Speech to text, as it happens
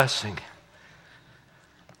Blessing.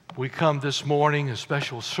 We come this morning, a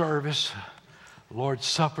special service, Lord's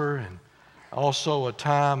Supper, and also a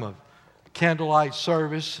time of candlelight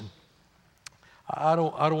service. And I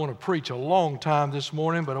don't want to preach a long time this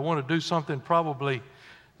morning, but I want to do something probably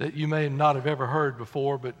that you may not have ever heard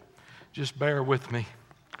before, but just bear with me.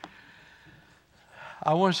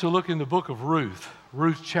 I want us to look in the book of Ruth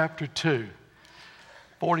chapter 2.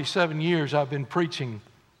 47 years I've been preaching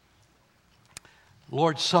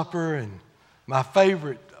Lord's Supper, and my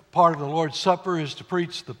favorite part of the Lord's Supper is to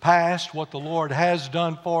preach the past, what the Lord has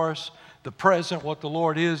done for us, the present, what the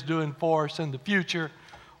Lord is doing for us, and the future,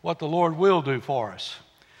 what the Lord will do for us.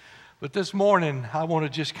 But this morning, I want to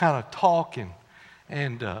just kind of talk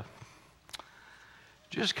and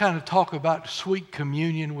just kind of talk about sweet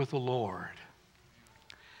communion with the Lord.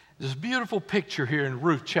 There's a beautiful picture here in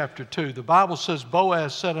Ruth chapter 2. The Bible says,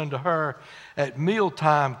 Boaz said unto her at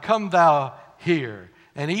mealtime, Come thou here,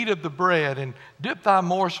 and eat of the bread, and dip thy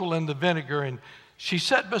morsel in the vinegar. And she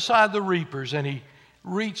sat beside the reapers, and he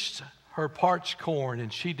reached her parched corn,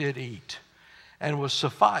 and she did eat, and was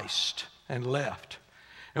sufficed, and left.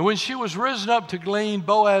 And when she was risen up to glean,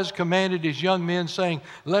 Boaz commanded his young men, saying,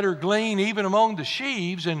 Let her glean even among the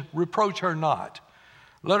sheaves, and reproach her not.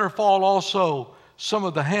 Let her fall also some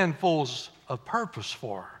of the handfuls of purpose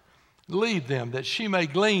for her. Leave them, that she may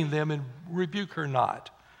glean them, and rebuke her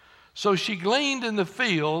not. So she gleaned in the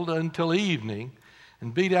field until evening,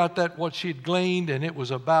 and beat out that what she had gleaned, and it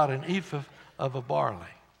was about an ephah of a barley.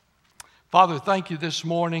 Father, thank you this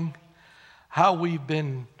morning, how we've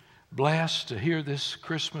been blessed to hear this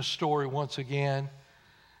Christmas story once again,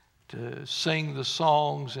 to sing the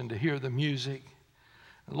songs and to hear the music.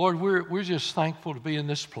 Lord, we're just thankful to be in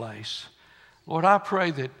this place. Lord, I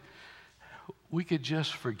pray that we could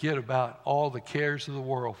just forget about all the cares of the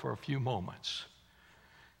world for a few moments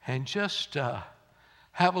and just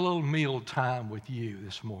have a little meal time with you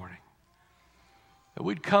this morning. That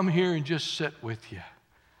we'd come here and just sit with you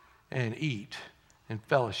and eat and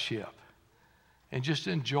fellowship and just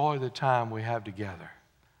enjoy the time we have together.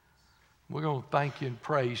 We're going to thank you and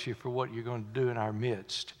praise you for what you're going to do in our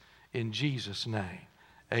midst. In Jesus' name,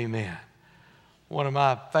 amen. One of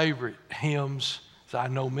my favorite hymns, as I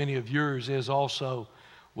know many of yours is also,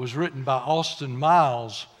 was written by Austin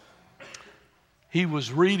Miles. He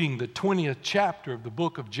was reading the 20th chapter of the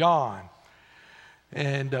book of John,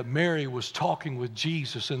 and Mary was talking with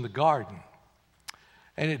Jesus in the garden.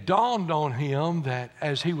 And it dawned on him that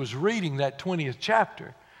as he was reading that 20th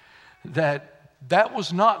chapter, that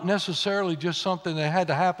was not necessarily just something that had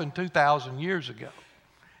to happen 2,000 years ago.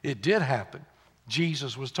 It did happen.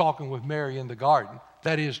 Jesus was talking with Mary in the garden.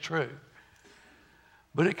 That is true.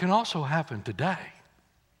 But it can also happen today.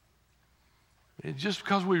 Just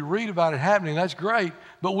because we read about it happening, that's great,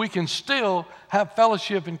 but we can still have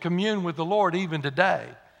fellowship and commune with the Lord even today.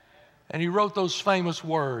 And he wrote those famous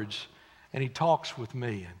words, and he talks with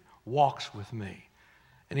me and walks with me.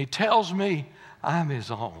 And he tells me I'm his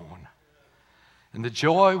own. And the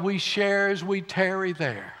joy we share as we tarry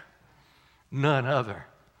there, none other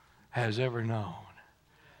has ever known.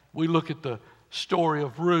 We look at the story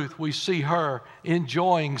of Ruth, we see her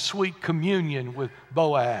enjoying sweet communion with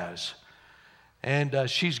Boaz. And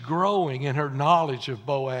she's growing in her knowledge of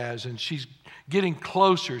Boaz, and she's getting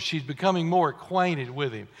closer. She's becoming more acquainted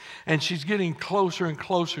with him, and she's getting closer and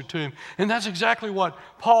closer to him. And that's exactly what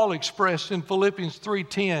Paul expressed in Philippians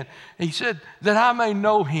 3:10. He said, that I may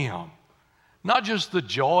know him, not just the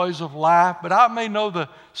joys of life, but I may know the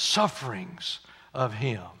sufferings of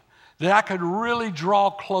him, that I could really draw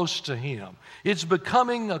close to him. It's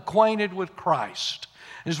becoming acquainted with Christ.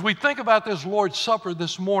 As we think about this Lord's Supper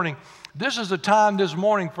this morning, this is a time this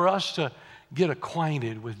morning for us to get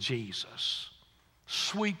acquainted with Jesus.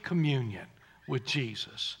 Sweet communion with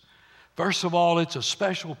Jesus. First of all, it's a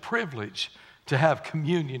special privilege to have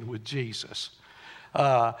communion with Jesus.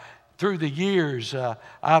 Through the years,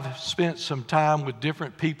 I've spent some time with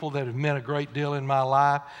different people that have meant a great deal in my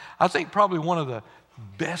life. I think probably one of the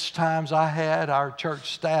best times I had, our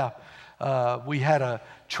church staff, we had a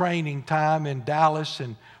training time in Dallas,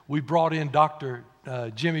 and we brought in Dr.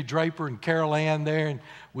 Jimmy Draper and Carol Ann there, and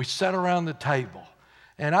we sat around the table.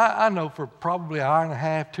 And I know for probably an hour and a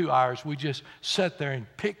half, 2 hours, we just sat there and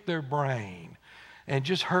picked their brain and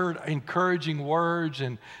just heard encouraging words,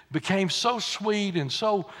 and became so sweet and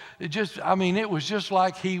so, it was just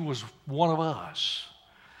like he was one of us.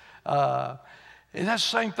 And that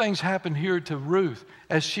same thing's happened here to Ruth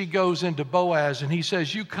as she goes into Boaz, and he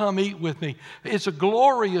says, you come eat with me. It's a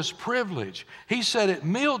glorious privilege. He said, at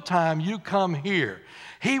mealtime, you come here.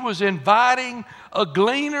 He was inviting a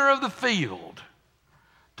gleaner of the field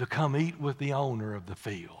to come eat with the owner of the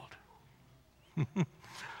field.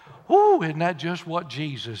 Ooh, isn't that just what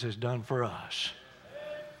Jesus has done for us?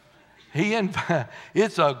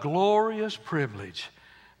 It's a glorious privilege.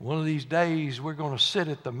 One of these days, we're going to sit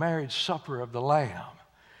at the marriage supper of the Lamb.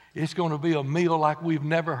 It's going to be a meal like we've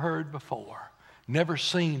never heard before, never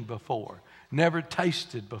seen before, never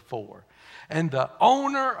tasted before. And the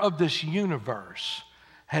owner of this universe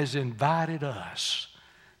has invited us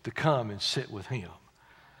to come and sit with him.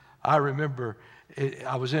 I remember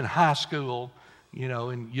I was in high school,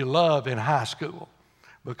 and you love in high school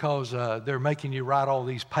because they're making you write all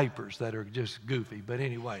these papers that are just goofy. But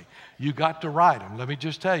anyway, you got to write them. Let me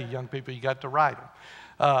just tell you, young people, you got to write them.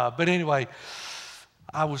 But anyway,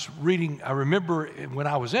 I remember when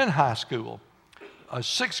I was in high school, a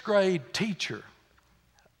sixth grade teacher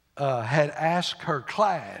had asked her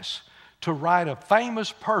class to write a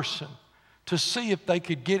famous person to see if they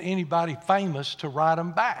could get anybody famous to write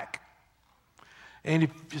them back. And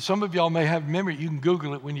if some of y'all may have memory, you can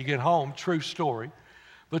Google it when you get home, true story.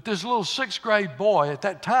 But this little sixth grade boy, at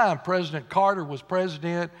that time, President Carter was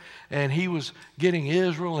president, and he was getting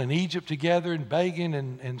Israel and Egypt together, and Begin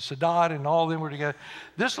and Sadat and all of them were together.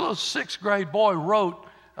 This little sixth grade boy wrote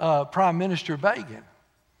Prime Minister Begin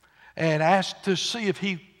and asked to see if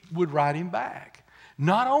he would write him back.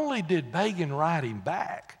 Not only did Begin write him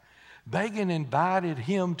back, Begin invited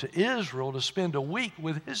him to Israel to spend a week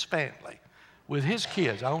with his family, with his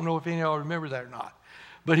kids. I don't know if any of y'all remember that or not.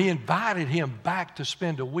 But he invited him back to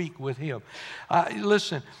spend a week with him.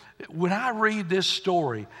 Listen, when I read this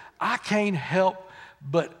story, I can't help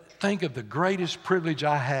but think of the greatest privilege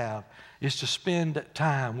I have is to spend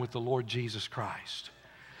time with the Lord Jesus Christ.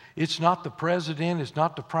 It's not the president. It's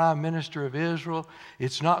not the prime minister of Israel.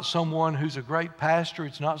 It's not someone who's a great pastor.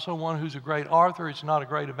 It's not someone who's a great author. It's not a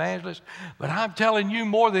great evangelist. But I'm telling you,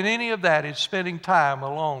 more than any of that, it's spending time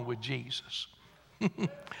alone with Jesus.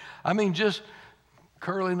 I mean, just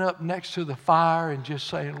curling up next to the fire and just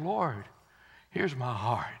saying, Lord, here's my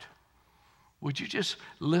heart. Would you just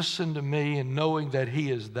listen to me, and knowing that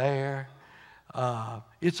he is there?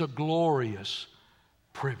 It's a glorious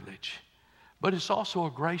privilege, but it's also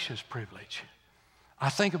a gracious privilege. I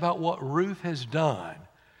think about what Ruth has done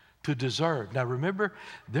to deserve. Now remember,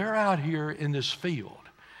 they're out here in this field,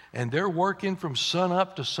 and they're working from sun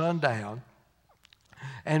up to sundown,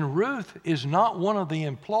 and Ruth is not one of the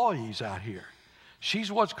employees out here.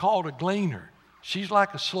 She's what's called a gleaner. She's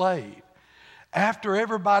like a slave. After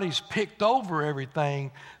everybody's picked over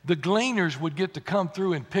everything, the gleaners would get to come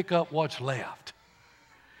through and pick up what's left.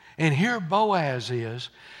 And here Boaz is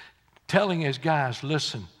telling his guys,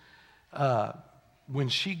 listen, when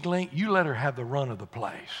she glean, you let her have the run of the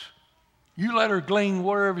place. You let her glean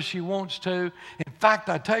wherever she wants to. In fact,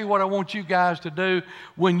 I tell you what I want you guys to do.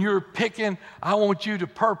 When you're picking, I want you to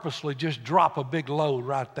purposely just drop a big load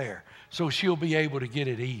right there, so she'll be able to get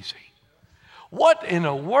it easy. What in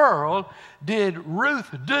the world did Ruth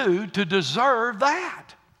do to deserve that?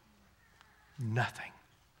 Nothing.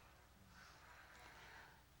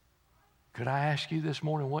 Could I ask you this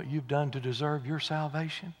morning what you've done to deserve your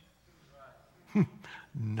salvation?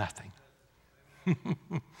 Nothing.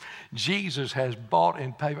 Jesus has bought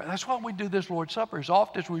and paid. That's why we do this Lord's Supper. As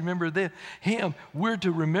often as we remember him, we're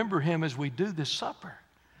to remember him as we do this supper.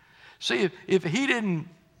 See, if he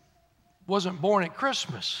wasn't born at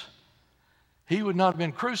Christmas, he would not have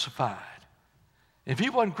been crucified. If he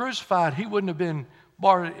wasn't crucified, he wouldn't have been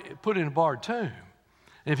put in a barred tomb.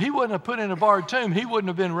 If he wouldn't have put in a barred tomb, he wouldn't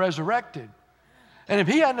have been resurrected. And if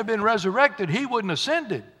he hadn't have been resurrected, he wouldn't have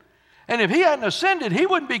ascended. And if he hadn't ascended, he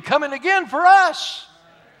wouldn't be coming again for us.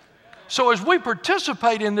 So as we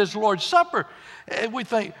participate in this Lord's Supper, we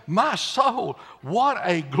think, my soul, what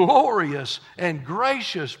a glorious and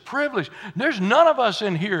gracious privilege. There's none of us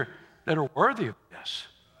in here that are worthy of this.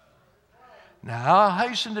 Now, I'll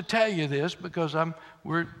hasten to tell you this because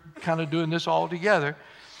we're kind of doing this all together.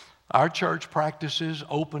 Our church practices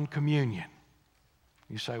open communion.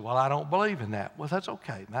 You say, well, I don't believe in that. Well, that's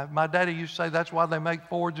okay. My daddy used to say that's why they make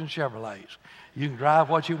Fords and Chevrolets. You can drive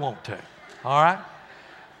what you want to, all right?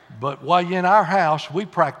 But while you're in our house, we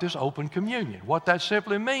practice open communion. What that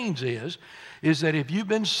simply means is that if you've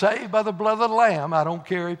been saved by the blood of the Lamb, I don't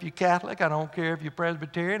care if you're Catholic, I don't care if you're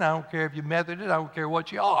Presbyterian, I don't care if you're Methodist, I don't care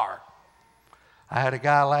what you are. I had a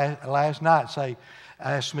guy last night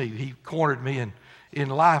ask me, he cornered me in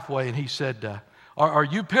Lifeway, and he said, are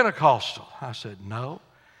you Pentecostal? I said, no.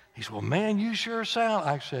 He said, well, man, you sure sound.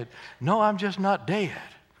 I said, no, I'm just not dead.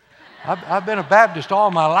 I've been a Baptist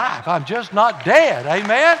all my life. I'm just not dead.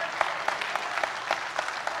 Amen?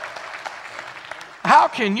 How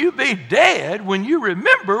can you be dead when you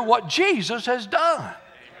remember what Jesus has done?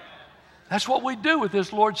 That's what we do with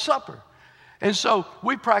this Lord's Supper. And so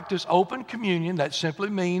we practice open communion. That simply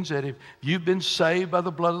means that if you've been saved by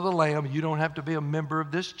the blood of the Lamb, you don't have to be a member of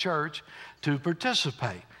this church to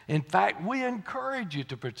participate. In fact, we encourage you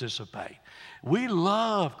to participate. We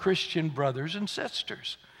love Christian brothers and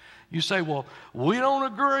sisters. You say, well, we don't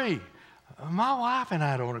agree. My wife and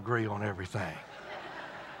I don't agree on everything.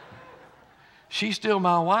 She's still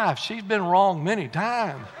my wife. She's been wrong many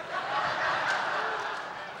times.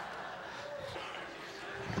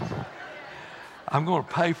 I'm going to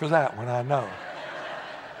pay for that one, I know.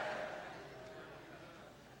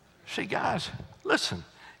 See, guys, listen,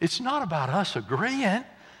 it's not about us agreeing.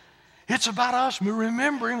 It's about us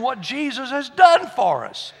remembering what Jesus has done for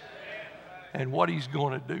us and what he's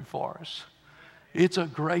going to do for us. It's a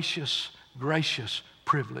gracious, gracious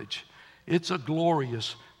privilege. It's a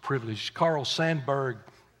glorious privilege. Carl Sandburg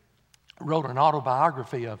wrote an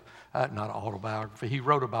autobiography of, he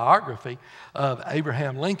wrote a biography of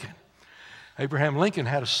Abraham Lincoln. Abraham Lincoln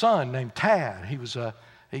had a son named Tad. He was a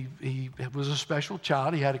special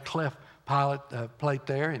child. He had a cleft plate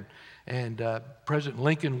there, and President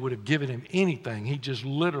Lincoln would have given him anything. He just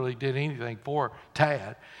literally did anything for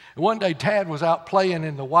Tad. And one day, Tad was out playing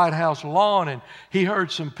in the White House lawn, and he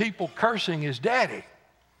heard some people cursing his daddy.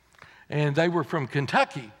 And they were from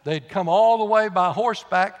Kentucky. They'd come all the way by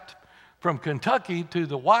horseback from Kentucky to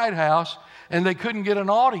the White House, and they couldn't get an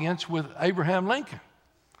audience with Abraham Lincoln.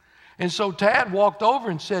 And so Tad walked over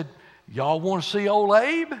and said, y'all want to see old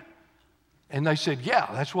Abe? And they said, yeah,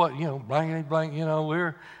 that's what, blankety blank,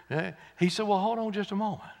 we're. He said, well, hold on just a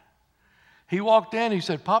moment. He walked in, he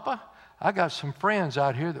said, Papa, I got some friends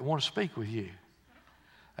out here that want to speak with you.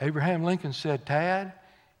 Abraham Lincoln said, Tad,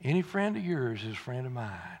 any friend of yours is a friend of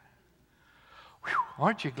mine. Whew,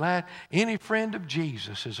 aren't you glad? Any friend of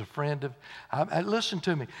Jesus is a friend of... listen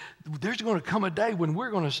to me. There's going to come a day when we're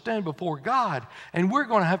going to stand before God, and we're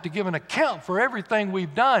going to have to give an account for everything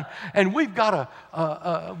we've done. And we've got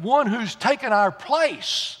one who's taken our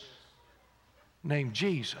place named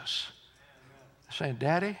Jesus. Saying,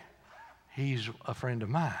 Daddy, he's a friend of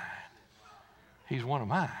mine. He's one of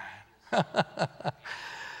mine.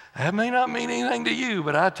 That may not mean anything to you,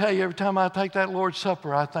 but I tell you, every time I take that Lord's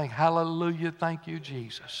Supper, I think, hallelujah, thank you,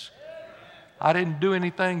 Jesus. I didn't do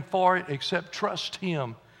anything for it except trust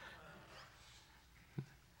him.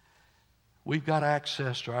 We've got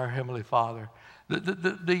access to our Heavenly Father.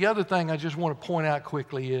 The other thing I just want to point out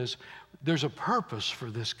quickly is there's a purpose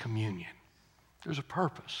for this communion. There's a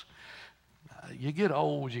purpose. You get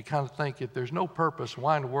old, you kind of think, if there's no purpose,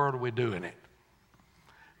 why in the world are we doing it?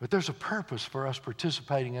 But there's a purpose for us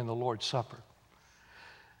participating in the Lord's Supper.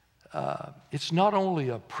 It's not only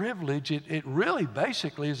a privilege, it really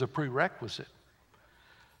basically is a prerequisite.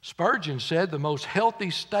 Spurgeon said the most healthy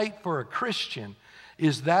state for a Christian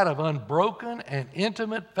is that of unbroken and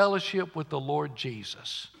intimate fellowship with the Lord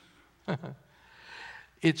Jesus.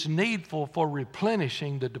 It's needful for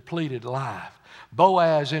replenishing the depleted life.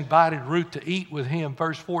 Boaz invited Ruth to eat with him.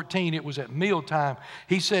 Verse 14, it was at mealtime.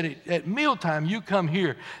 He said, at mealtime, you come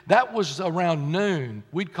here. That was around noon.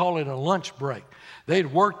 We'd call it a lunch break.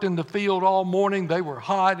 They'd worked in the field all morning. They were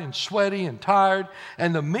hot and sweaty and tired.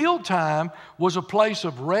 And the mealtime was a place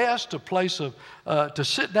of rest, a place of to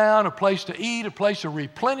sit down, a place to eat, a place to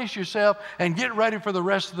replenish yourself and get ready for the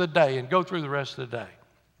rest of the day and go through the rest of the day.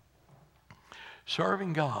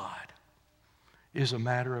 Serving God is a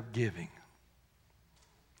matter of giving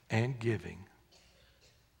and giving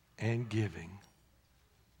and giving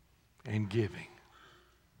and giving.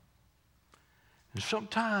 And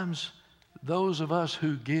sometimes those of us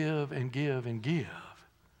who give and give and give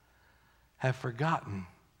have forgotten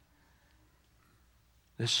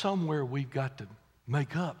that somewhere we've got to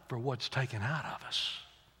make up for what's taken out of us.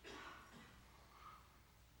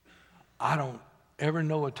 I don't ever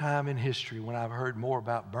know a time in history when I've heard more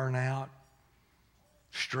about burnout,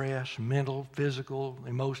 stress, mental, physical,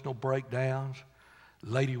 emotional breakdowns.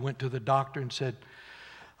 The lady went to the doctor and said,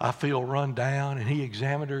 I feel run down. And he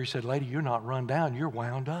examined her. He said, lady, you're not run down, you're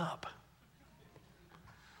wound up.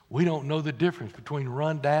 We don't know the difference between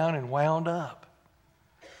run down and wound up.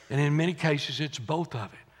 And in many cases, it's both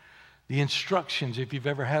of it. The instructions, if you've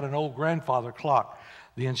ever had an old grandfather clock,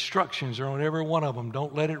 the instructions are on every one of them.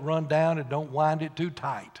 Don't let it run down and don't wind it too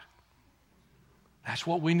tight. That's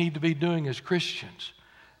what we need to be doing as Christians.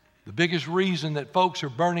 The biggest reason that folks are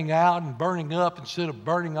burning out and burning up instead of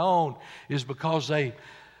burning on is because they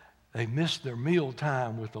missed their meal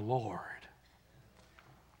time with the Lord.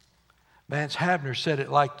 Vance Havner said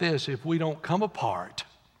it like this: if we don't come apart,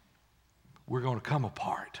 we're going to come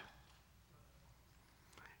apart.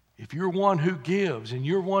 If you're one who gives and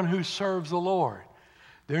you're one who serves the Lord,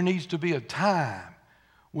 There needs to be a time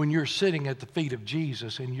when you're sitting at the feet of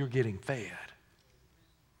Jesus and you're getting fed.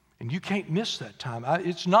 And you can't miss that time.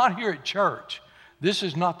 It's not here at church. This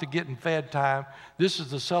is not the getting fed time. This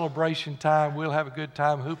is the celebration time. We'll have a good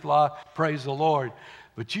time. Hoopla, praise the Lord.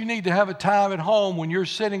 But you need to have a time at home when you're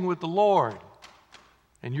sitting with the Lord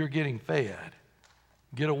and you're getting fed.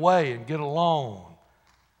 Get away and get alone.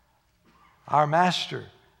 Our Master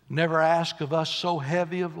never asked of us so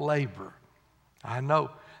heavy of labor. I know,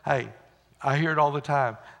 hey, I hear it all the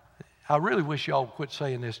time. I really wish y'all would quit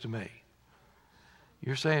saying this to me.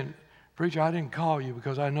 You're saying, preacher, I didn't call you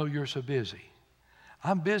because I know you're so busy.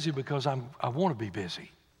 I'm busy because I want to be busy.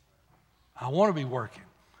 I want to be working.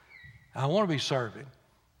 I want to be serving.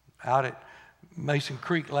 Out at Mason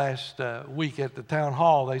Creek last week at the town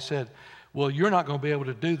hall, they said, well, you're not going to be able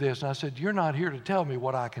to do this. And I said, you're not here to tell me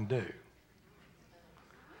what I can do.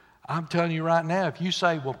 I'm telling you right now, if you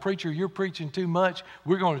say, well, preacher, you're preaching too much,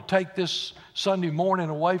 we're going to take this Sunday morning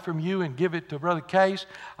away from you and give it to Brother Case,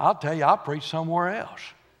 I'll tell you, I'll preach somewhere else.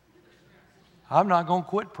 I'm not going to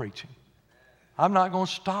quit preaching. I'm not going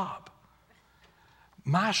to stop.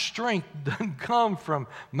 My strength doesn't come from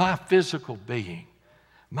my physical being.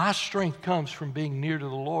 My strength comes from being near to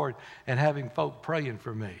the Lord and having folk praying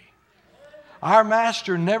for me. Our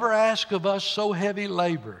Master never asked of us so heavy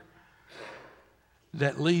labor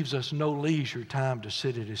that leaves us no leisure time to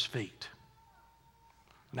sit at His feet.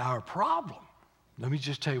 Now our problem, let me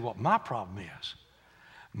just tell you what my problem is.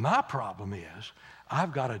 My problem is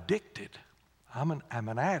I've got addicted. I'm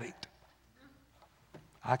an addict.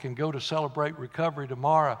 I can go to Celebrate Recovery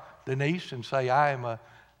tomorrow, Denise, and say I am a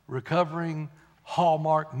recovering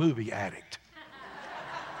Hallmark movie addict.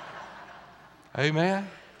 Amen?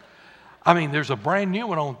 I mean, there's a brand new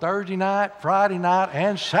one on Thursday night, Friday night,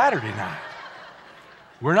 and Saturday night.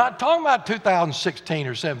 We're not talking about 2016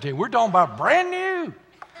 or 17. We're talking about brand new.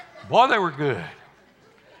 Boy, they were good.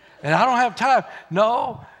 And I don't have time.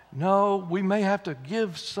 No, we may have to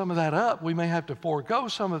give some of that up. We may have to forego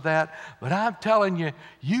some of that. But I'm telling you,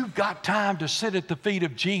 you've got time to sit at the feet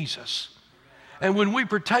of Jesus. And when we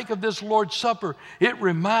partake of this Lord's Supper, it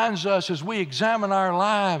reminds us as we examine our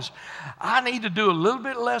lives, I need to do a little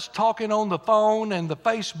bit less talking on the phone and the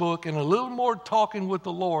Facebook and a little more talking with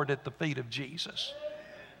the Lord at the feet of Jesus.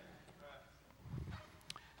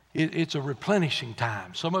 It's a replenishing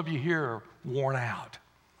time. Some of you here are worn out.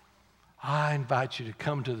 I invite you to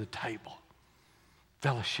come to the table,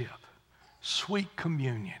 fellowship, sweet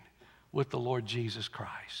communion with the Lord Jesus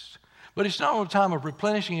Christ. But it's not a time of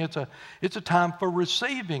replenishing, it's a time for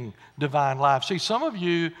receiving divine life. See, some of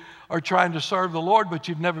you are trying to serve the Lord, but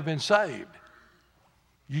you've never been saved.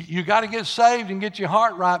 You got to get saved and get your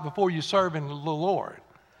heart right before you serve in the Lord.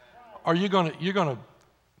 Or you're going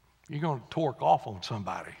to torque off on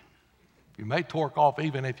somebody. You may torque off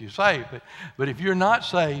even if you're saved, but if you're not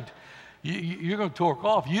saved, you're going to torque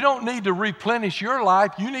off. You don't need to replenish your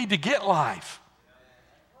life. You need to get life.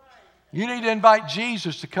 You need to invite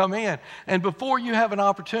Jesus to come in. And before you have an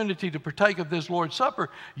opportunity to partake of this Lord's Supper,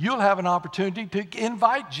 you'll have an opportunity to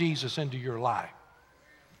invite Jesus into your life.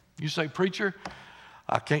 You say, preacher,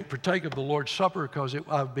 I can't partake of the Lord's Supper because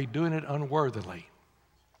I would be doing it unworthily.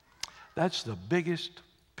 That's the biggest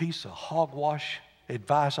piece of hogwash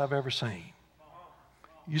advice I've ever seen.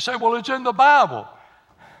 You say, well, it's in the Bible.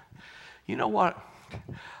 You know what?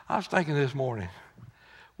 I was thinking this morning,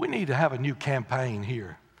 we need to have a new campaign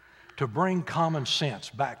here to bring common sense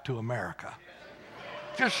back to America.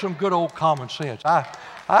 Just some good old common sense. I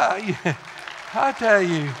tell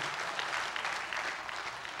you,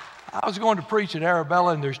 I was going to preach at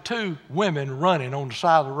Arabella, and there's two women running on the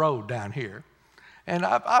side of the road down here. And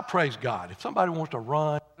I praise God. If somebody wants to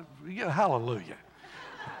run, hallelujah.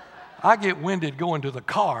 I get winded going to the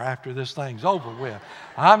car after this thing's over with.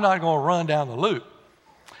 I'm not going to run down the loop.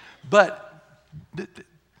 But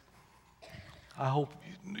I hope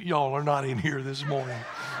y'all are not in here this morning.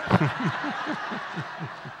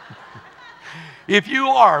 If you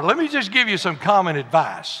are, let me just give you some common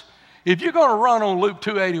advice. If you're going to run on Loop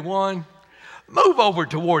 281, move over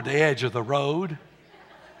toward the edge of the road.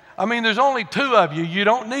 I mean, there's only two of you. You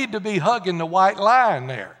don't need to be hugging the white line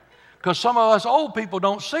there, because some of us old people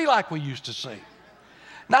don't see like we used to see.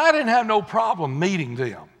 Now, I didn't have no problem meeting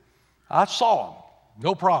them. I saw them,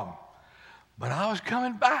 no problem. But I was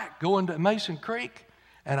coming back, going to Mason Creek,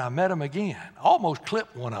 and I met them again. I almost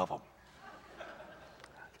clipped one of them.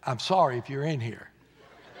 I'm sorry if you're in here.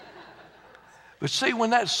 But see,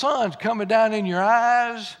 when that sun's coming down in your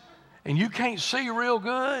eyes and you can't see real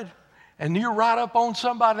good, and you're right up on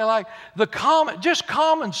somebody like just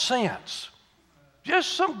common sense.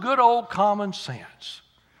 Just some good old common sense.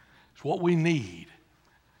 It's what we need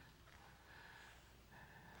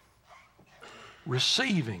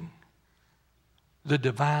receiving the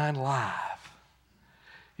divine life.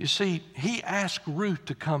 You see, he asked Ruth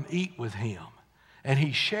to come eat with him, and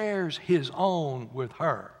he shares his own with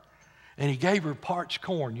her. And he gave her parched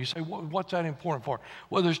corn. You say, what's that important for?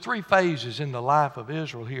 Well, there's three phases in the life of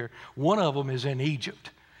Israel here. One of them is in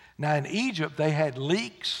Egypt. Now, in Egypt, they had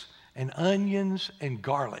leeks and onions and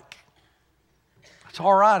garlic. It's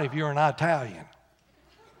all right if you're an Italian.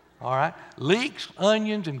 All right? Leeks,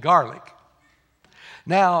 onions, and garlic.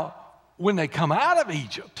 Now, when they come out of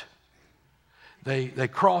Egypt, they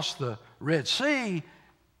cross the Red Sea,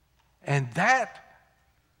 and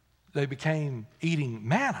they became eating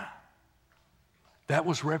manna. That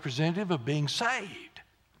was representative of being saved.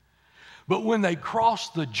 But when they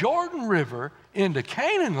crossed the Jordan River into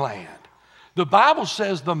Canaan land, the Bible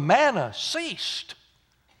says the manna ceased,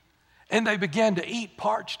 and they began to eat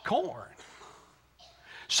parched corn.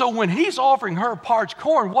 So when he's offering her parched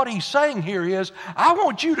corn, what he's saying here is, I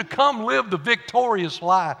want you to come live the victorious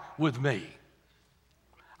life with me.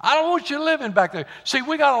 I don't want you living back there. See,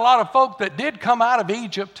 we got a lot of folk that did come out of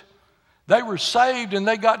Egypt. They were saved and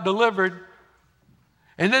they got delivered.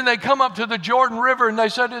 And then they come up to the Jordan River and they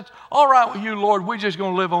said, it's all right with you, Lord. We're just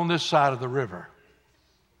going to live on this side of the river.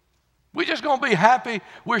 We're just going to be happy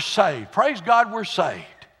we're saved. Praise God, we're saved.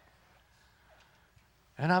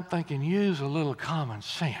 And I'm thinking, use a little common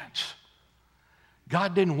sense.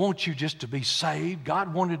 God didn't want you just to be saved.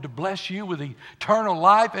 God wanted to bless you with eternal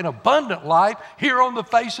life and abundant life here on the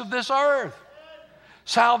face of this earth.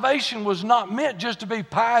 Salvation was not meant just to be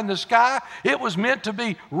pie in the sky. It was meant to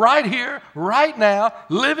be right here, right now,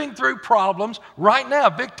 living through problems right now,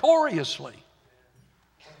 victoriously.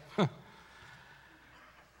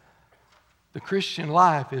 The Christian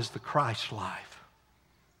life is the Christ life.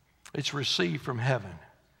 It's received from heaven.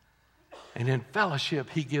 And in fellowship,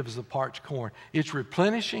 he gives the parched corn. It's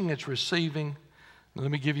replenishing, it's receiving. Let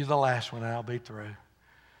me give you the last one and I'll be through.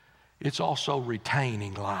 It's also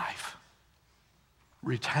retaining life.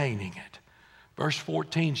 Retaining it. Verse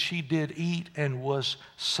 14, she did eat and was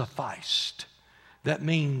sufficed. That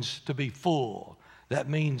means to be full. That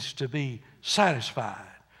means to be satisfied.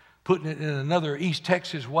 Putting it in another East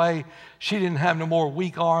Texas way, she didn't have no more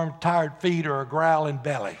weak arms, tired feet, or a growling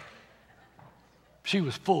belly. She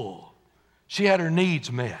was full. She had her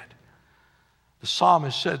needs met. The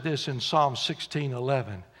psalmist said this in Psalm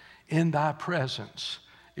 16:11, in thy presence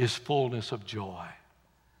is fullness of joy.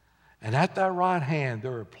 And at thy right hand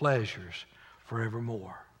there are pleasures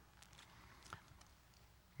forevermore.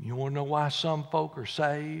 You want to know why some folk are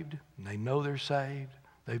saved? And they know they're saved.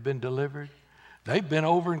 They've been delivered. They've been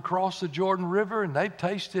over and crossed the Jordan River and they've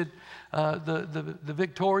tasted the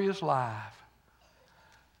victorious life.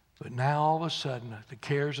 But now all of a sudden, the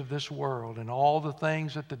cares of this world and all the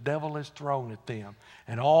things that the devil has thrown at them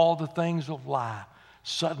and all the things of life,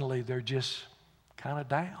 suddenly they're just kind of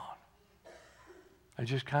down. They're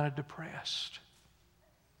just kind of depressed.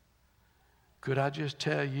 Could I just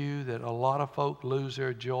tell you that a lot of folk lose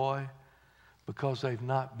their joy because they've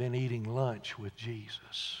not been eating lunch with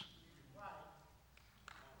Jesus?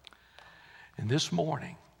 And this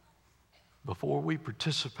morning, before we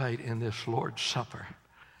participate in this Lord's Supper,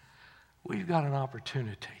 we've got an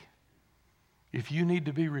opportunity. If you need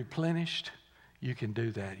to be replenished, you can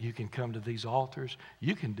do that. You can come to these altars.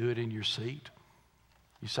 You can do it in your seat.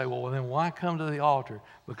 You say, well, then why come to the altar?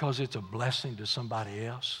 Because it's a blessing to somebody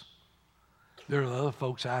else. There are other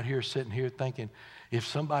folks out here sitting here thinking, if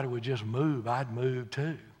somebody would just move, I'd move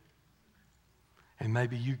too. And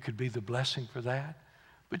maybe you could be the blessing for that.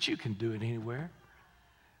 But you can do it anywhere.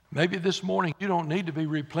 Maybe this morning you don't need to be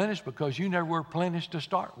replenished because you never were replenished to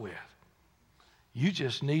start with. You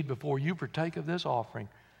just need, before you partake of this offering,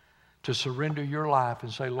 to surrender your life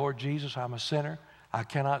and say, Lord Jesus, I'm a sinner. I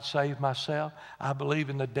cannot save myself. I believe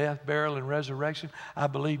in the death, burial, and resurrection. I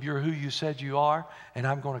believe you're who you said you are, and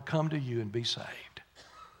I'm going to come to you and be saved.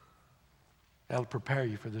 That'll prepare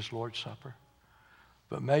you for this Lord's Supper.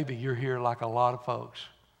 But maybe you're here like a lot of folks.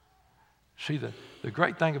 See, the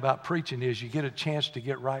great thing about preaching is you get a chance to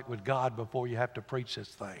get right with God before you have to preach this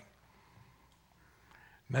thing.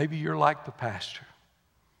 Maybe you're like the pastor.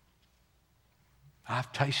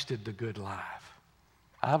 I've tasted the good life.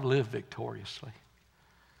 I've lived victoriously.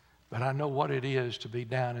 But I know what it is to be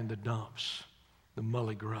down in the dumps, the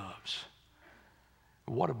mully grubs.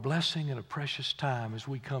 What a blessing and a precious time as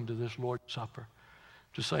we come to this Lord's Supper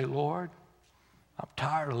to say, Lord, I'm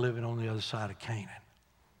tired of living on the other side of Canaan.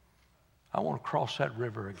 I want to cross that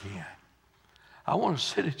river again. I want to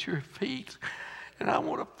sit at your feet and I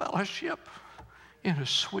want to fellowship in a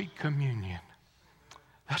sweet communion.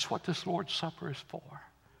 That's what this Lord's Supper is for,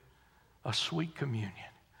 a sweet communion.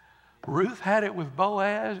 Ruth had it with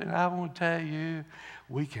Boaz, and I want to tell you,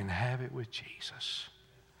 we can have it with Jesus.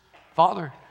 Father,